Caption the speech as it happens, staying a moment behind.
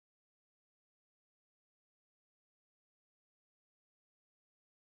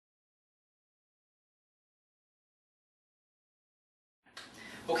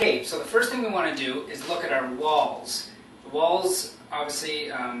Okay, so the first thing we want to do is look at our walls. The walls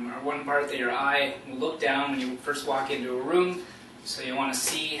obviously are one part that your eye will look down when you first walk into a room, so you want to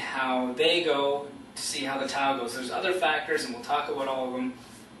see how they go to see how the tile goes. There's other factors and we'll talk about all of them.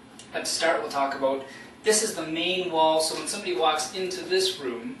 At the start we'll talk about this is the main wall, so when somebody walks into this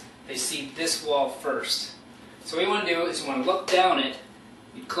room they see this wall first. So what you want to do is you want to look down it,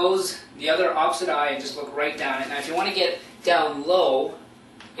 you close the other opposite eye and just look right down it. Now if you want to get down low,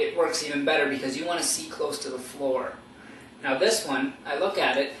 it works even better because you want to see close to the floor. Now this one, I look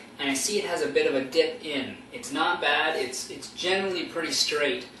at it and I see it has a bit of a dip in. It's not bad, it's generally pretty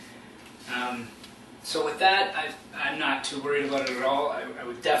straight. So with that, I'm not too worried about it at all. I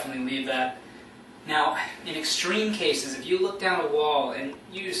would definitely leave that. Now, in extreme cases, if you look down a wall and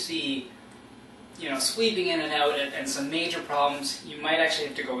you see, sweeping in and out and some major problems, you might actually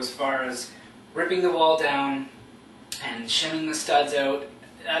have to go as far as ripping the wall down and shimming the studs out.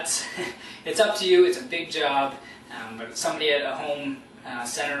 It's up to you. It's a big job, but somebody at a home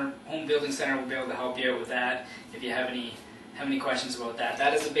building center will be able to help you out with that if you have any questions about that.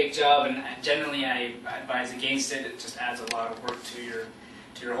 That is a big job, and generally I advise against it. It just adds a lot of work to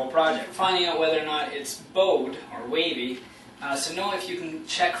your whole project. Finding out whether or not it's bowed or wavy, so know if you can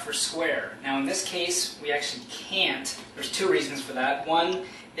check for square. Now in this case we actually can't. There's two reasons for that. One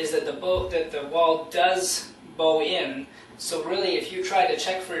is that the wall does bow in, so really if you try to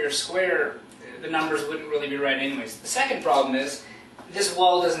check for your square, the numbers wouldn't really be right anyways. The second problem is this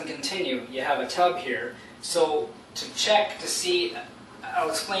wall doesn't continue. You have a tub here, so to check to see, I'll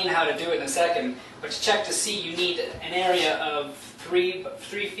explain how to do it in a second, but to check to see you need an area of 3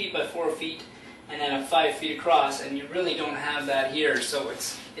 feet by 4 feet and then 5 feet across, and you really don't have that here, so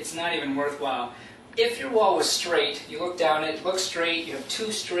it's not even worthwhile. If your wall was straight, you look down it looks straight, you have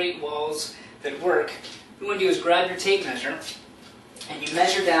two straight walls that work, what you want to do is grab your tape measure and you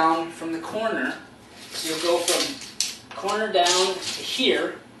measure down from the corner. So you'll go from corner down to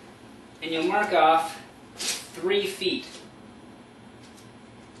here and you'll mark off 3 feet.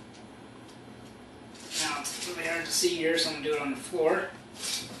 Now it's really hard to see here, so I'm going to do it on the floor.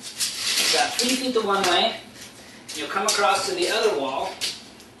 You've got 3 feet the one way. You'll come across to the other wall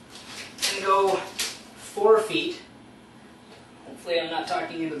and go 4 feet. Hopefully I'm not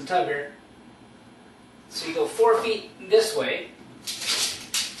talking into the tub here. So you go 4 feet this way.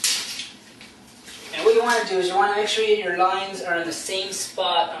 And what you want to do is you want to make sure your lines are in the same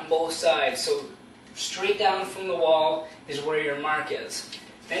spot on both sides. So straight down from the wall is where your mark is.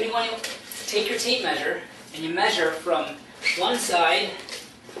 Then you want to take your tape measure and you measure from one side.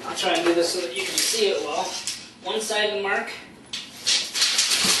 I'll try and do this so that you can see it well. One side of the mark,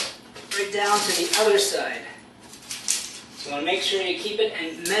 right down to the other side. So you want to make sure you keep it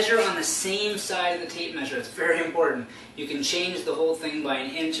and measure on the same side of the tape measure. It's very important. You can change the whole thing by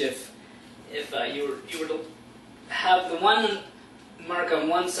an inch if you were to have the one mark on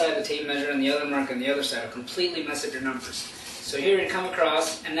one side of the tape measure and the other mark on the other side. It'll completely mess up your numbers. So here you come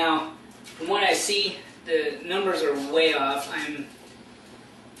across, and now from what I see, the numbers are way off. I'm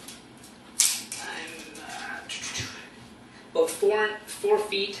about 4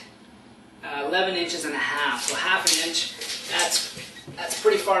 feet, 11 inches and a half. So half an inch. That's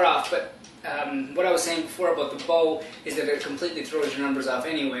pretty far off. But what I was saying before about the bow is that it completely throws your numbers off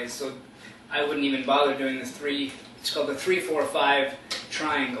anyway. So I wouldn't even bother doing this it's called the 3-4-5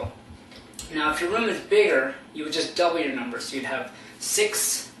 triangle. Now if your room is bigger, you would just double your numbers. So you'd have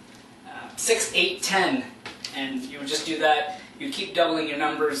 6, 8, 10, and you would just do that. You'd keep doubling your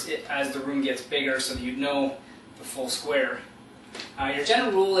numbers as the room gets bigger so that you'd know the full square. Your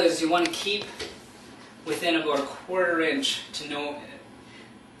general rule is you want to keep within about 1/4 inch to know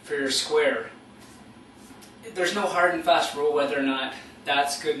for your square. There's no hard and fast rule whether or not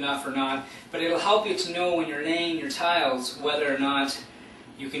that's good enough or not, but it'll help you to know when you're laying your tiles whether or not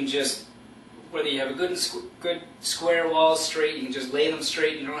you can just, whether you have a good square wall straight, you can just lay them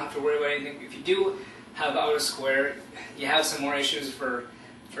straight, you don't have to worry about anything. If you do have out of square, you have some more issues for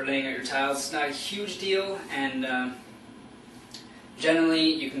laying out your tiles. It's not a huge deal, and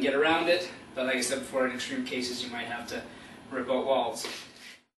generally you can get around it, but like I said before, in extreme cases you might have to rip out walls.